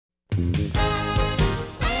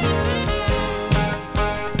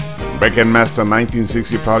Beck and Masten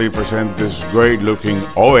 1960 proudly present this great-looking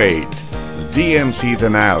 '08 GMC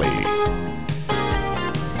Denali.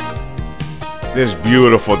 This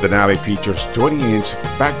beautiful Denali features 20-inch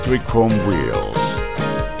factory chrome wheels.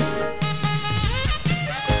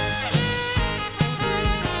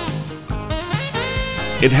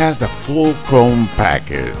 It has the full chrome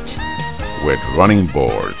package with running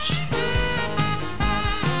boards.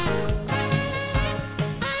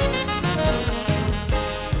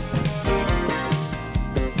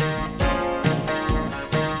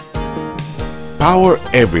 Power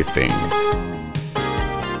everything.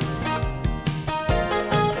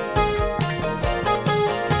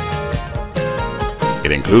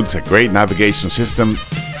 It includes a great navigation system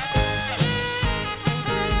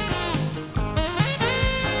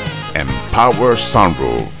and power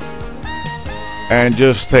sunroof. And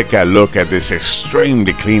just take a look at this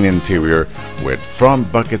extremely clean interior with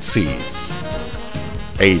front bucket seats,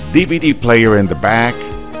 a DVD player in the back,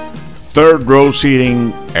 third row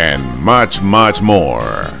seating, and much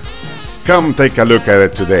more. Come take a look at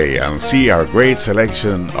it today and see our great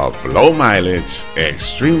selection of low mileage,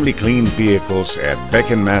 extremely clean vehicles at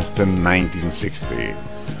Beck and Masten 1960.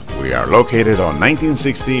 We are located on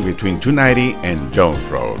 1960 between 290 and Jones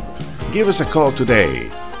Road. Give us a call today.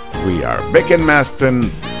 We are Beck and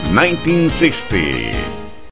Masten 1960.